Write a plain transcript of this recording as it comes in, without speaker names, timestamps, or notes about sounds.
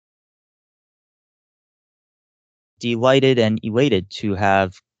delighted and elated to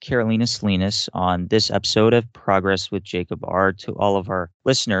have Carolina Salinas on this episode of Progress with Jacob R. To all of our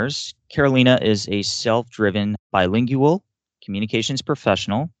listeners, Carolina is a self-driven bilingual communications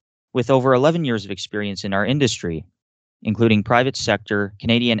professional with over 11 years of experience in our industry, including private sector,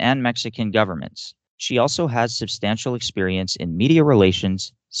 Canadian and Mexican governments. She also has substantial experience in media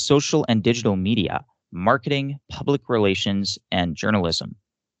relations, social and digital media, marketing, public relations, and journalism.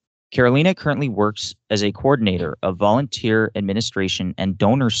 Carolina currently works as a coordinator of volunteer administration and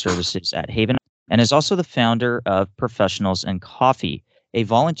donor services at Haven and is also the founder of Professionals and Coffee, a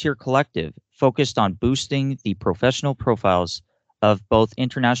volunteer collective focused on boosting the professional profiles of both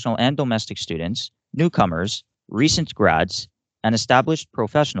international and domestic students, newcomers, recent grads, and established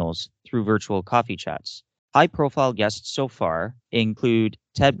professionals through virtual coffee chats. High profile guests so far include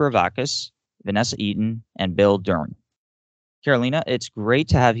Ted Bravakis, Vanessa Eaton, and Bill Dern. Carolina, it's great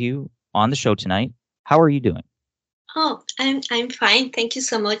to have you on the show tonight. How are you doing? Oh, I'm fine. Thank you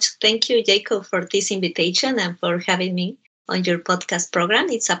so much. Thank you, Jacob, for this invitation and for having me on your podcast program.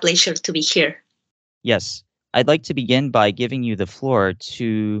 It's a pleasure to be here. Yes, I'd like to begin by giving you the floor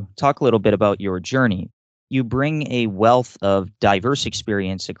to talk a little bit about your journey. You bring a wealth of diverse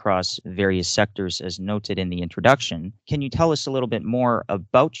experience across various sectors, as noted in the introduction. Can you tell us a little bit more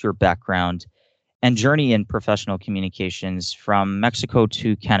about your background and journey in professional communications from Mexico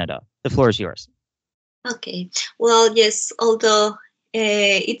to Canada? The floor is yours. Okay. Well, yes, although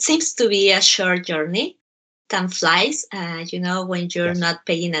it seems to be a short journey, time flies, when you're Yes. not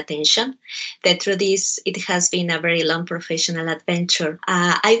paying attention. The truth is, it has been a very long professional adventure.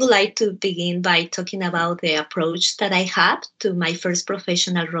 I would like to begin by talking about the approach that I had to my first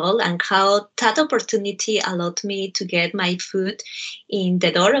professional role and how that opportunity allowed me to get my foot in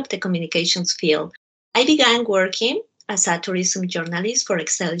the door of the communications field. I began working as a tourism journalist for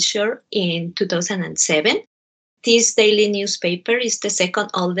Excelsior in 2007. This daily newspaper is the second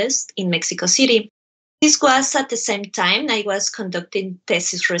oldest in Mexico City. This was at the same time I was conducting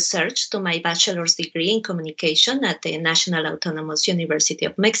thesis research to my bachelor's degree in communication at the National Autonomous University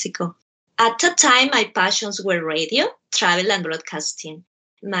of Mexico. At that time, my passions were radio, travel, and broadcasting.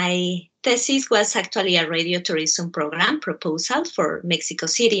 My thesis was actually a radio tourism program proposal for Mexico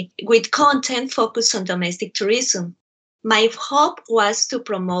City with content focused on domestic tourism. My hope was to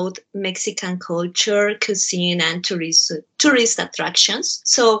promote Mexican culture, cuisine, and tourist attractions.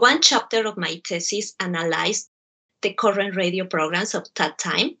 So one chapter of my thesis analyzed the current radio programs of that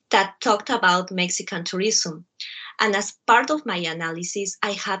time that talked about Mexican tourism. And as part of my analysis,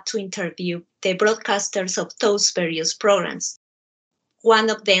 I had to interview the broadcasters of those various programs.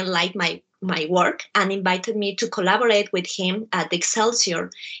 One of them liked my work and invited me to collaborate with him at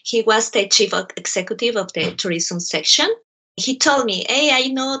Excelsior. He was the chief executive of the tourism section. He told me, hey, I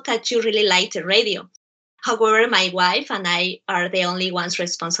know that you really like the radio. However, my wife and I are the only ones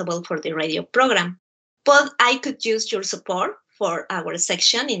responsible for the radio program. But I could use your support for our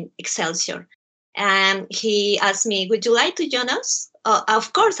section in Excelsior. And he asked me, would you like to join us?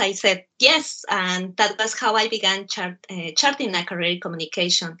 Of course, I said yes. And that was how I began charting a career in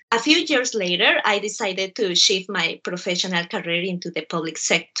communication. A few years later, I decided to shift my professional career into the public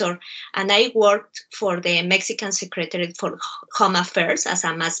sector. And I worked for the Mexican Secretariat for Home Affairs as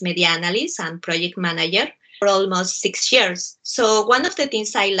a mass media analyst and project manager for almost 6 years. So one of the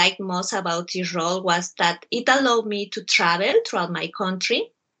things I liked most about this role was that it allowed me to travel throughout my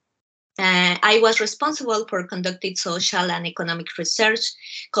country. I was responsible for conducting social and economic research,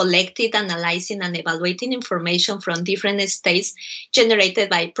 collecting, analyzing, and evaluating information from different states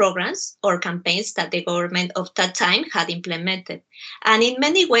generated by programs or campaigns that the government of that time had implemented. And in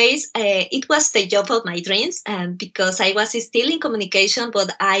many ways, it was the job of my dreams because I was still in communication,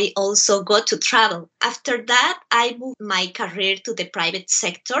 but I also got to travel. After that, I moved my career to the private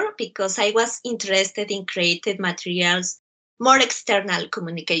sector because I was interested in creative materials, more external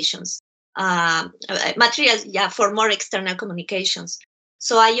communications. Materials, for more external communications.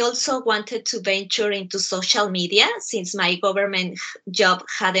 So I also wanted to venture into social media since my government job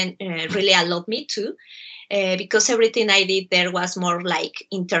hadn't really allowed me to, because everything I did there was more like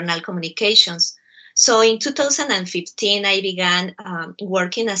internal communications. So in 2015, I began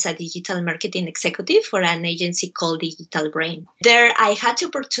working as a digital marketing executive for an agency called Digital Brain. There, I had the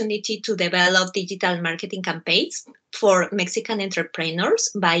opportunity to develop digital marketing campaigns for Mexican entrepreneurs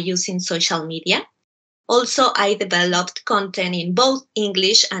by using social media. Also, I developed content in both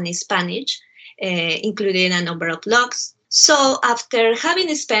English and Spanish, including a number of blogs. So after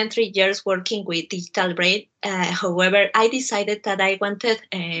having spent 3 years working with Digital Brain, however, I decided that I wanted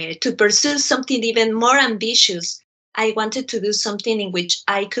to pursue something even more ambitious I wanted to do something in which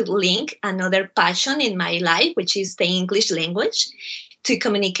I could link another passion in my life, which is the English language, to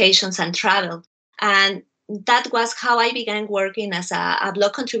communications and travel. And that was how I began working as a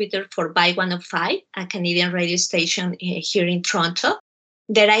blog contributor for By 105, a Canadian radio station here in Toronto.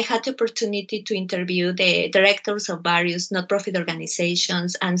 There I had the opportunity to interview the directors of various not-profit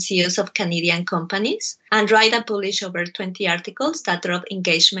organizations and CEOs of Canadian companies and write and publish over 20 articles that drove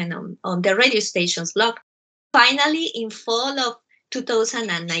engagement on the radio station's blog. Finally, in fall of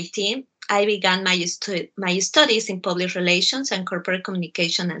 2019, I began my studies in public relations and corporate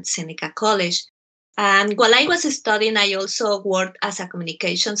communication at Seneca College. And while I was studying, I also worked as a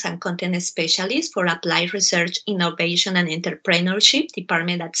communications and content specialist for applied research, innovation, and entrepreneurship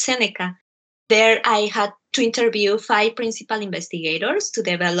department at Seneca. There, I had to interview 5 principal investigators to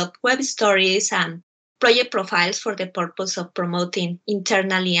develop web stories and project profiles for the purpose of promoting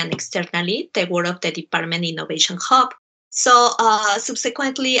internally and externally the work of the Department Innovation Hub. So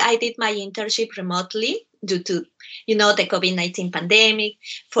subsequently, I did my internship remotely due to, the COVID-19 pandemic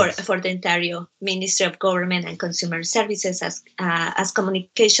for the Ontario Ministry of Government and Consumer Services as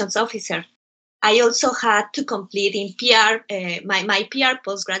communications officer. I also had to complete in PR my PR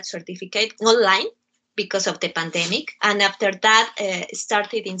postgrad certificate online because of the pandemic. And after that,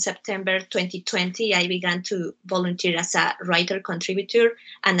 started in September 2020, I began to volunteer as a writer contributor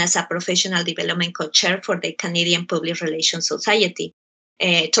and as a professional development co-chair for the Canadian Public Relations Society,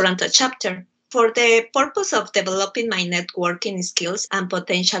 Toronto chapter. For the purpose of developing my networking skills and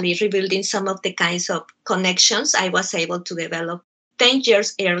potentially rebuilding some of the kinds of connections I was able to develop 10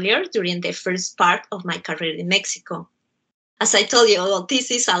 years earlier during the first part of my career in Mexico. As I told you,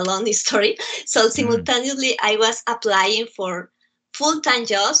 this is a long story. So simultaneously, I was applying for full-time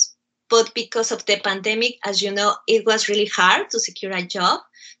jobs, but because of the pandemic, as you know, it was really hard to secure a job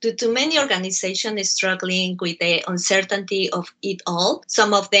due to many organizations struggling with the uncertainty of it all.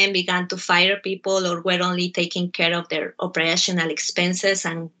 Some of them began to fire people or were only taking care of their operational expenses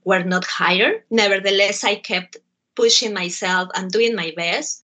and were not hired. Nevertheless, I kept pushing myself and doing my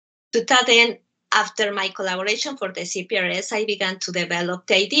best. To that end, after my collaboration for the CPRS, I began to develop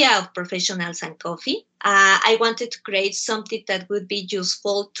the idea of professionals and coffee. I wanted to create something that would be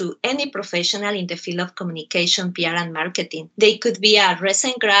useful to any professional in the field of communication, PR, and marketing. They could be a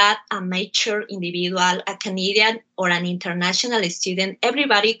recent grad, a mature individual, a Canadian, or an international student.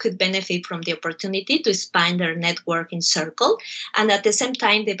 Everybody could benefit from the opportunity to expand their networking circle and at the same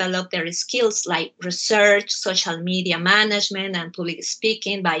time develop their skills like research, social media management, and public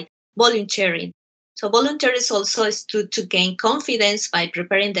speaking by volunteering. So volunteers also stood to gain confidence by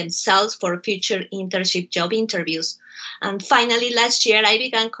preparing themselves for future internship job interviews. And finally, last year, I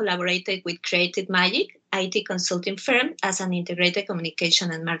began collaborating with Creative Magic, IT consulting firm, as an integrated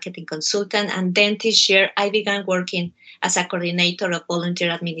communication and marketing consultant. And then this year, I began working as a coordinator of volunteer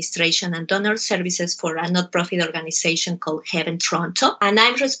administration and donor services for a not-profit organization called Heaven Toronto. And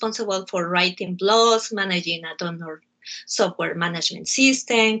I'm responsible for writing blogs, managing a donor software management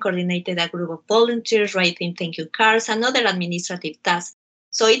system, coordinated a group of volunteers, writing thank you cards, and other administrative tasks.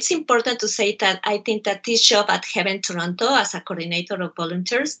 So it's important to say that I think that this job at Heaven Toronto as a coordinator of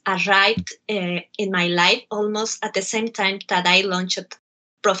volunteers arrived in my life almost at the same time that I launched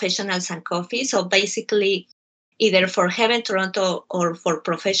Professionals and Coffee. So basically, either for Heaven Toronto or for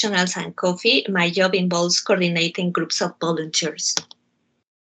Professionals and Coffee, my job involves coordinating groups of volunteers.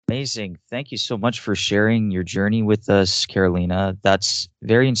 Amazing. Thank you so much for sharing your journey with us, Carolina. That's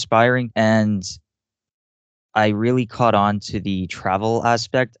very inspiring. And I really caught on to the travel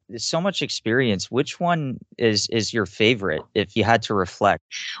aspect. There's so much experience. Which one is your favorite if you had to reflect?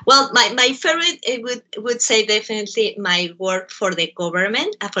 Well, my favorite would say definitely my work for the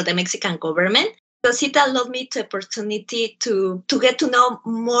government, for the Mexican government, because it allowed me the opportunity to get to know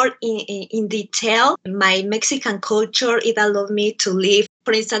more in detail my Mexican culture. It allowed me to live.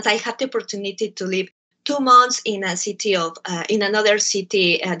 For instance, I had the opportunity to live 2 months in a city in another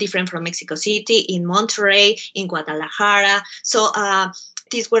city different from Mexico City, in Monterrey, in Guadalajara. So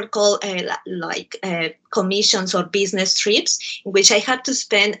these were called commissions or business trips, in which I had to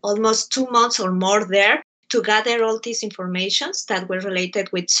spend almost 2 months or more there to gather all these informations that were related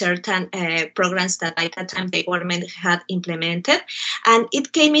with certain programs that at that time the government had implemented. And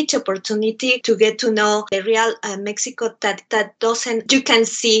it gave me the opportunity to get to know the real Mexico that doesn't, you can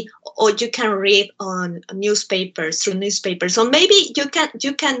see or you can read on newspapers, through newspapers. So maybe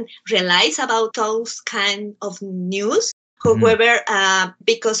you can realize about those kind of news. However,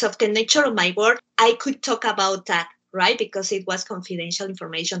 because of the nature of my work, I could talk about that right? Because it was confidential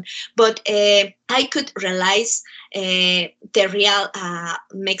information. But I could realize the real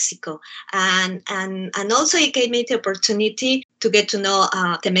Mexico. And also it gave me the opportunity to get to know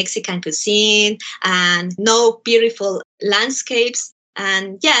the Mexican cuisine and know beautiful landscapes.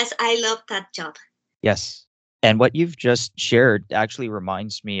 And yes, I love that job. Yes. And what you've just shared actually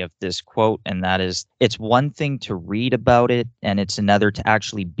reminds me of this quote, and that is it's one thing to read about it, and it's another to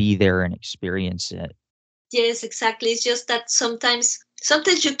actually be there and experience it. Yes, exactly. It's just that sometimes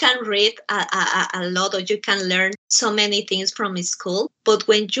you can read a lot, or you can learn so many things from school. But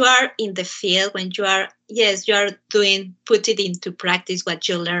when you are in the field, when you are, yes, you are doing, put it into practice what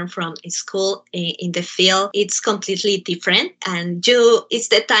you learn from school in the field, it's completely different. And it's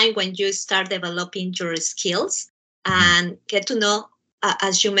the time when you start developing your skills Mhm. and get to know,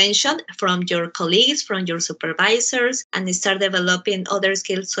 as you mentioned, from your colleagues, from your supervisors, and start developing other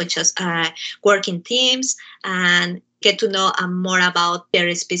skills such as working teams, and get to know more about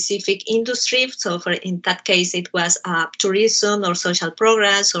their specific industry. So, for in that case, it was tourism or social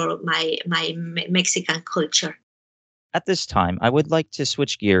programs or my Mexican culture. At this time, I would like to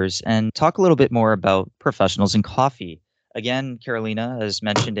switch gears and talk a little bit more about professionals in coffee. Again, Carolina, as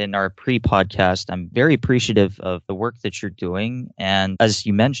mentioned in our pre podcast, I'm very appreciative of the work that you're doing. And as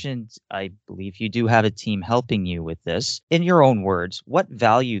you mentioned, I believe you do have a team helping you with this. In your own words, what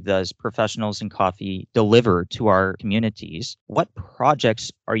value does professionals in coffee deliver to our communities? What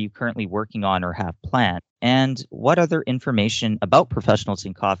projects are you currently working on or have planned? And what other information about professionals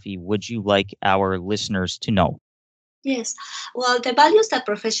in coffee would you like our listeners to know? Yes. Well, the values that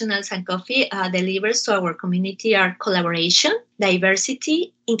Professionals and Coffee delivers to our community are collaboration,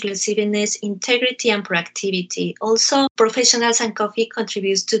 diversity, inclusiveness, integrity, and proactivity. Also, Professionals and Coffee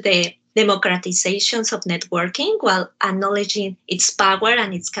contributes to the democratizations of networking while acknowledging its power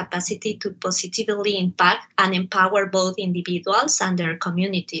and its capacity to positively impact and empower both individuals and their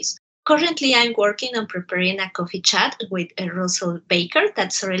communities. Currently, I'm working on preparing a coffee chat with Russell Baker.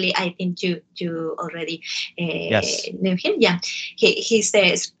 That's really, I think you already Yes. knew him. Yeah, he's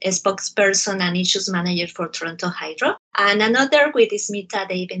the spokesperson and issues manager for Toronto Hydro. And another with Smita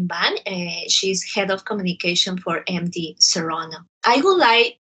David Ban. She's head of communication for MD Serrano.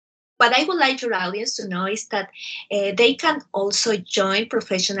 What I would like your audience to know is that they can also join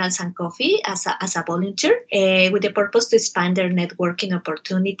Professionals and Coffee as a volunteer with the purpose to expand their networking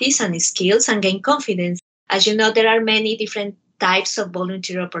opportunities and skills and gain confidence. As you know, there are many different types of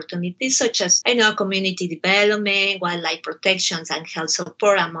volunteer opportunities, such as I know community development, wildlife protections, and health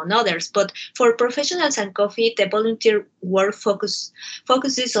support, among others. But for Professionals and Coffee, the volunteer work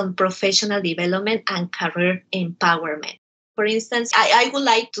focuses on professional development and career empowerment. For instance, I would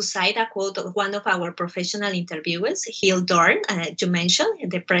like to cite a quote of one of our professional interviewers, Hill Dorn, you mentioned,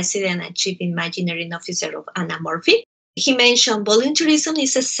 the president and chief imagineering officer of Anamorphic. He mentioned volunteerism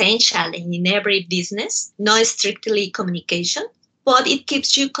is essential in every business, not strictly communication, but it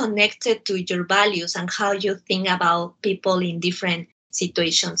keeps you connected to your values and how you think about people in different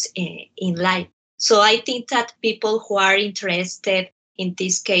situations in life. So I think that people who are interested in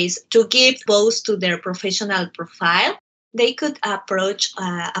this case to give both to their professional profile, they could approach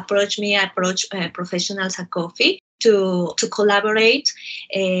Professionals at Coffee to collaborate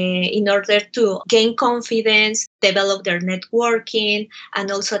in order to gain confidence, develop their networking, and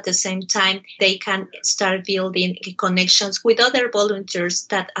also at the same time, they can start building connections with other volunteers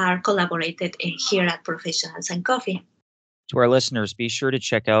that are collaborated here at Professionals and Coffee. To our listeners, be sure to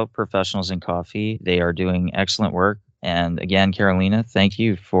check out Professionals in Coffee. They are doing excellent work. And again, Carolina, thank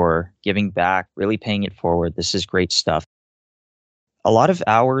you for giving back, really paying it forward. This is great stuff. A lot of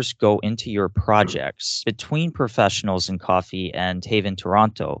hours go into your projects between Professionals in Coffee and Haven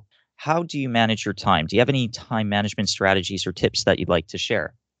Toronto. How do you manage your time? Do you have any time management strategies or tips that you'd like to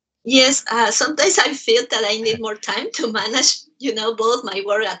share? Yes, sometimes I feel that I need more time to manage, both my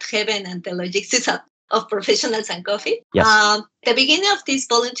work at Heaven and the logistics of Professionals and Coffee. Yes. The beginning of this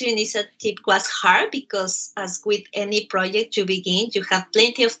volunteer initiative was hard because, as with any project you begin, you have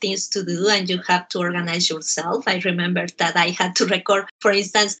plenty of things to do and you have to organize yourself. I remember that I had to record, for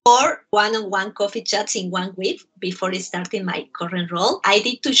instance, 4 one-on-one coffee chats in 1 week before starting my current role. I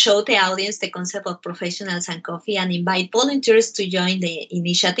did to show the audience the concept of Professionals and Coffee and invite volunteers to join the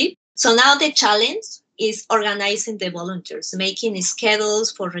initiative. So now the challenge is organizing the volunteers, making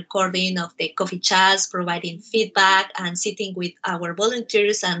schedules for recording of the coffee chats, providing feedback, and sitting with our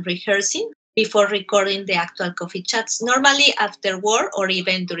volunteers and rehearsing before recording the actual coffee chats, normally after work or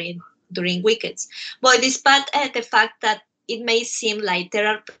even during weekends. But despite the fact that it may seem like there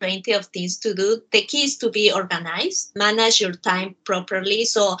are plenty of things to do, the key is to be organized, manage your time properly.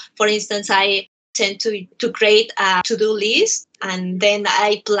 So, for instance, tend to create a to-do list, and then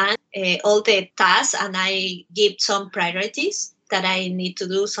I plan all the tasks, and I give some priorities that I need to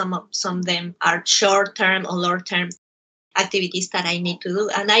do. Some of them are short-term or long-term activities that I need to do.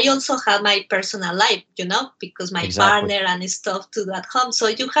 And I also have my personal life, because my Exactly. partner and stuff to do at home. So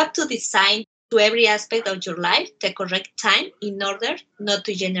you have to design to every aspect of your life the correct time in order not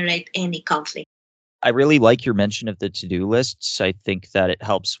to generate any conflict. I really like your mention of the to-do lists. I think that it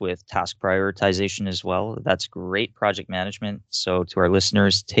helps with task prioritization as well. That's great project management. So to our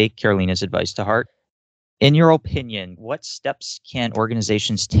listeners, take Carolina's advice to heart. In your opinion, what steps can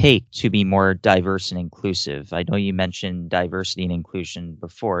organizations take to be more diverse and inclusive? I know you mentioned diversity and inclusion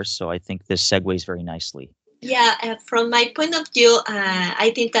before, so I think this segues very nicely. Yeah, from my point of view,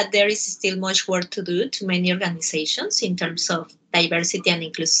 I think that there is still much work to do to many organizations in terms of diversity and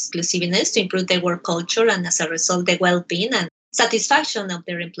inclusiveness to improve their work culture and as a result, the well being and satisfaction of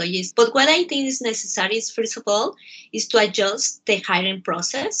their employees. But what I think is necessary is, first of all, is to adjust the hiring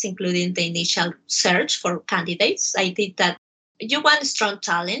process, including the initial search for candidates. I think that you want strong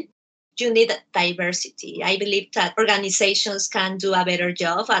talent, you need diversity. I believe that organizations can do a better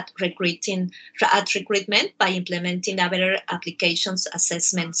job at recruitment by implementing a better applications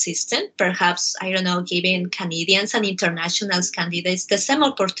assessment system. Perhaps, I don't know, giving Canadians and international candidates the same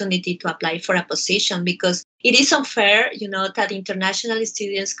opportunity to apply for a position, because it is unfair, that international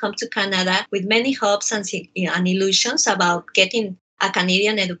students come to Canada with many hopes and illusions about getting a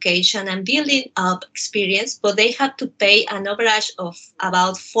Canadian education and building up experience, but they have to pay an average of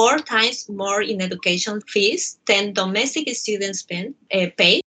about 4 times more in education fees than domestic students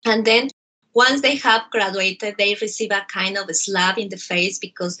pay. And then once they have graduated, they receive a kind of a slap in the face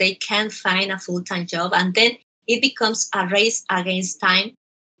because they can't find a full-time job. And then it becomes a race against time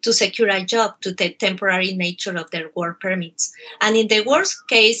to secure a job to the temporary nature of their work permits. And in the worst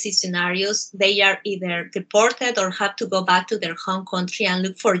case scenarios, they are either deported or have to go back to their home country and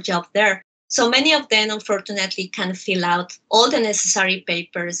look for a job there. So many of them, unfortunately, can fill out all the necessary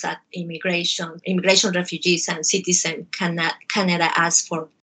papers that immigration refugees and citizens Canada asks for.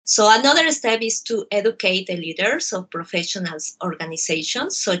 So another step is to educate the leaders of professionals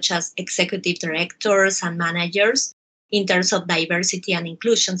organizations, such as executive directors and managers, in terms of diversity and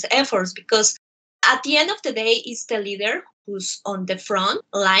inclusion efforts, because at the end of the day, it's the leader who's on the front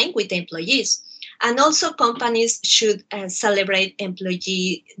line with the employees. And also, companies should celebrate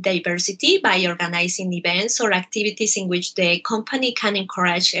employee diversity by organizing events or activities in which the company can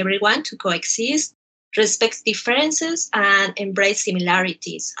encourage everyone to coexist, respect differences, and embrace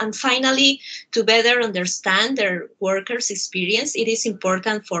similarities. And finally, to better understand their workers' experience, it is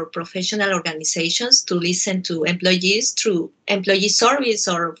important for professional organizations to listen to employees through employee surveys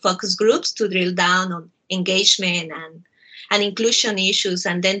or focus groups to drill down on engagement and inclusion issues,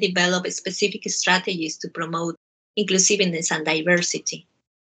 and then develop specific strategies to promote inclusiveness and diversity.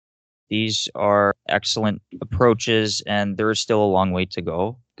 These are excellent approaches, and there is still a long way to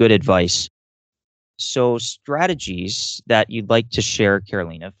go. Good advice. So, strategies that you'd like to share,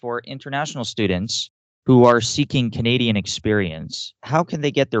 Carolina, for international students who are seeking Canadian experience, how can they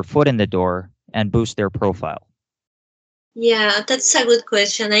get their foot in the door and boost their profile? Yeah, that's a good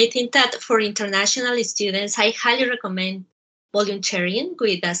question. I think that for international students, I highly recommend volunteering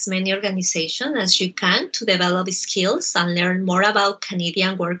with as many organizations as you can to develop skills and learn more about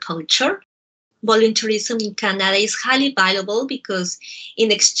Canadian work culture. Volunteerism in Canada is highly valuable because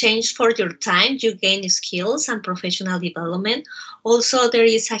in exchange for your time, you gain skills and professional development. Also, there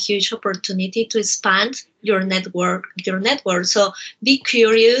is a huge opportunity to expand your network. So be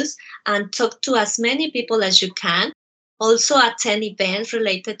curious and talk to as many people as you can. Also attend events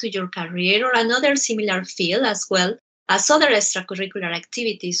related to your career or another similar field, as well as other extracurricular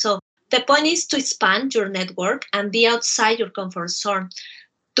activities. So the point is to expand your network and be outside your comfort zone.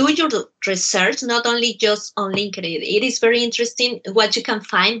 Do your research, not only just on LinkedIn. It is very interesting what you can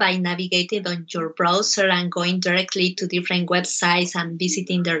find by navigating on your browser and going directly to different websites and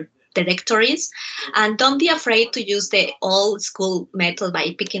visiting their directories. And don't be afraid to use the old school method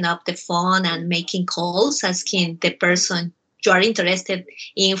by picking up the phone and making calls, asking the person you are interested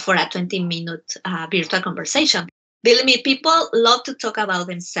in for a 20-minute virtual conversation. Believe me, people love to talk about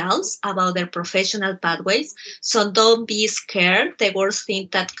themselves, about their professional pathways. So don't be scared. The worst thing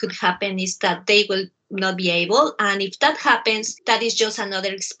that could happen is that they will not be able. And if that happens, that is just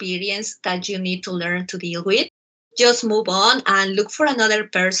another experience that you need to learn to deal with. Just move on and look for another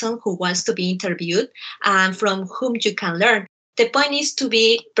person who wants to be interviewed and from whom you can learn. The point is to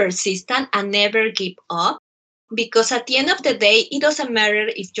be persistent and never give up. because at the end of the day, it doesn't matter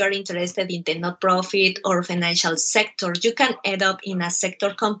if you're interested in the not-profit or financial sector. You can end up in a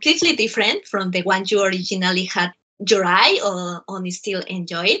sector completely different from the one you originally had your eye on still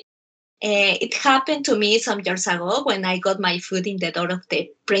enjoy. It happened to me some years ago when I got my foot in the door of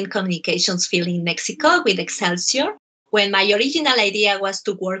the print communications field in Mexico with Excelsior. When my original idea was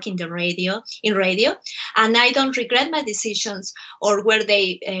to work in radio, and I don't regret my decisions or where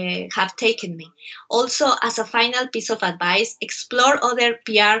they have taken me. Also, as a final piece of advice, explore other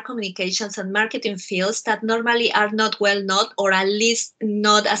PR, communications, and marketing fields that normally are not well known or at least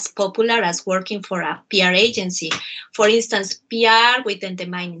not as popular as working for a PR agency. For instance, PR within the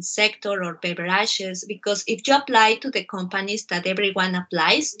mining sector or beverages, because if you apply to the companies that everyone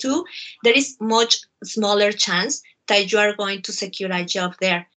applies to, there is much smaller chance that you are going to secure a job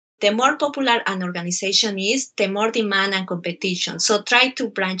there. The more popular an organization is, the more demand and competition. So try to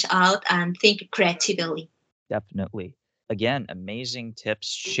branch out and think creatively. Definitely. Again, amazing tips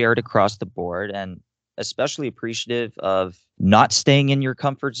shared across the board, and especially appreciative of not staying in your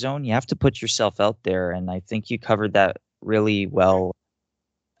comfort zone. You have to put yourself out there. And I think you covered that really well.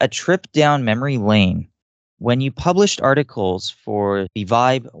 A trip down memory lane. When you published articles for the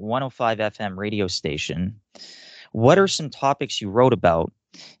Vibe 105 FM radio station, what are some topics you wrote about,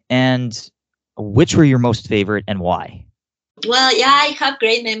 and which were your most favorite and why? Well, yeah, I have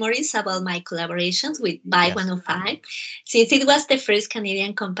great memories about my collaborations with Buy Yes. 105, since it was the first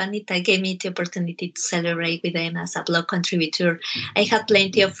Canadian company that gave me the opportunity to celebrate with them as a blog contributor. I had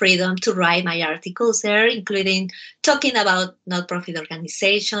plenty of freedom to write my articles there, including talking about not-profit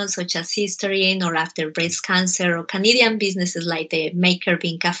organizations such as History or After Breast Cancer or Canadian businesses like the Maker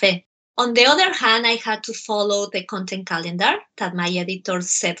Bean Cafe. On the other hand, I had to follow the content calendar that my editor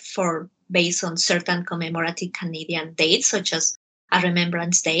set for based on certain commemorative Canadian dates, such as a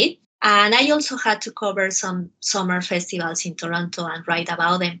Remembrance Day. And I also had to cover some summer festivals in Toronto and write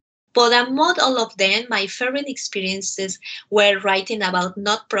about them. But among all of them, my favorite experiences were writing about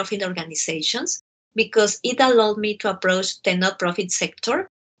not-profit organizations because it allowed me to approach the not-profit sector,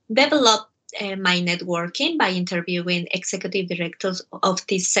 develop my networking by interviewing executive directors of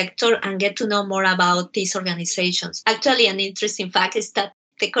this sector and get to know more about these organizations. Actually, an interesting fact is that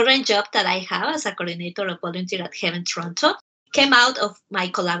the current job that I have as a coordinator of Volunteer at Heaven Toronto came out of my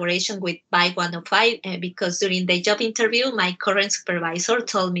collaboration with Bike 105 because during the job interview, my current supervisor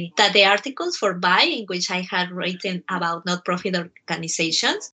told me that the articles for Bike in which I had written about not-profit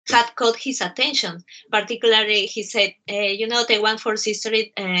organizations had caught his attention. Particularly, he said, the one for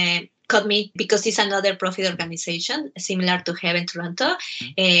History caught me because it's another profit organization similar to Heaven Toronto.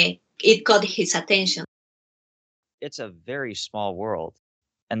 It caught his attention. It's a very small world.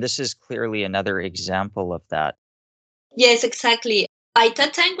 And this is clearly another example of that. Yes, exactly. By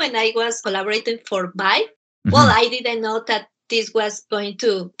that time, when I was collaborating for Vibe, well, I didn't know that this was going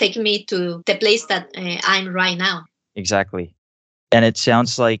to take me to the place that I'm right now. Exactly. And it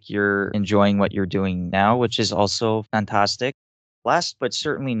sounds like you're enjoying what you're doing now, which is also fantastic. Last but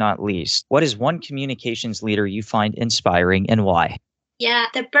certainly not least, what is one communications leader you find inspiring and why? Yeah,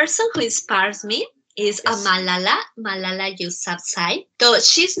 the person who inspires me is Yes. Malala Yousafzai. Though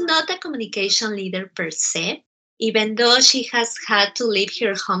she's not a communication leader per se, even though she has had to leave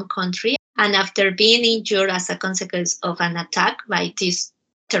her home country and after being injured as a consequence of an attack by this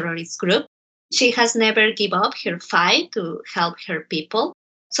terrorist group, she has never given up her fight to help her people.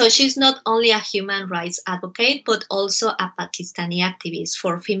 So she's not only a human rights advocate, but also a Pakistani activist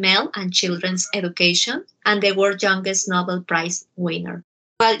for female and children's education and the world's youngest Nobel Prize winner.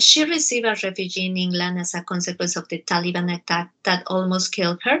 While she received a refugee in England as a consequence of the Taliban attack that almost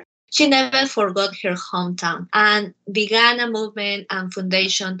killed her, she never forgot her hometown and began a movement and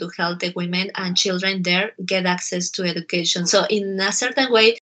foundation to help the women and children there get access to education. So in a certain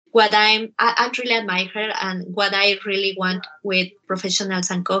way, I really admire her, and what I really want with Professionals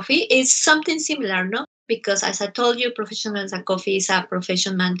and Coffee is something similar, no? Because as I told you, Professionals and Coffee is a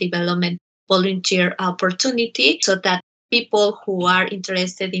professional development volunteer opportunity so that people who are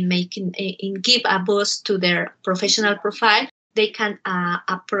interested in give a boost to their professional profile, they can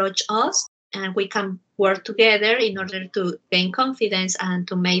approach us and we can work together in order to gain confidence and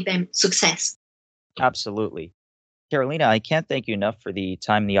to make them success. Absolutely. Carolina, I can't thank you enough for the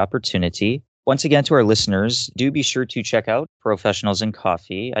time and the opportunity. Once again, to our listeners, do be sure to check out Professionals in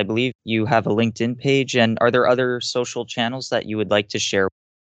Coffee. I believe you have a LinkedIn page, and are there other social channels that you would like to share?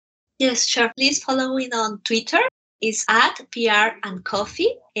 Yes, sure. Please follow me on Twitter. It's at PR and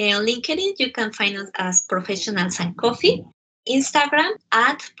Coffee. And on LinkedIn, you can find us as Professionals and Coffee. Instagram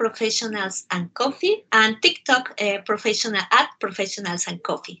at Professionals and Coffee. And TikTok professional at Professionals and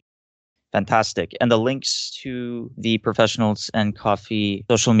Coffee. Fantastic. And the links to the Professionals and Coffee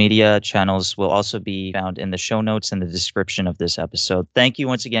social media channels will also be found in the show notes and the description of this episode. Thank you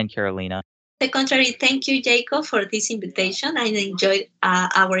once again, Carolina. The contrary, thank you, Jacob, for this invitation. I enjoyed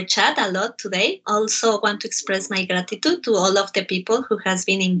our chat a lot today. Also, want to express my gratitude to all of the people who has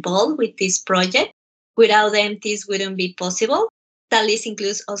been involved with this project. Without them, this wouldn't be possible. That list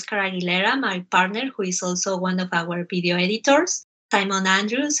includes Oscar Aguilera, my partner, who is also one of our video editors, Simon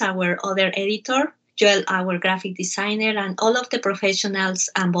Andrews, our other editor, Joel, our graphic designer, and all of the professionals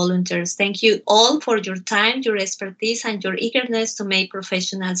and volunteers. Thank you all for your time, your expertise, and your eagerness to make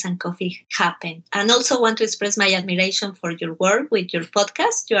professionals and coffee happen. And also want to express my admiration for your work with your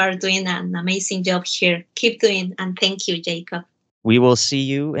podcast. You are doing an amazing job here. Keep doing, and thank you, Jacob. We will see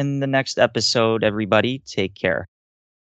you in the next episode, everybody. Take care.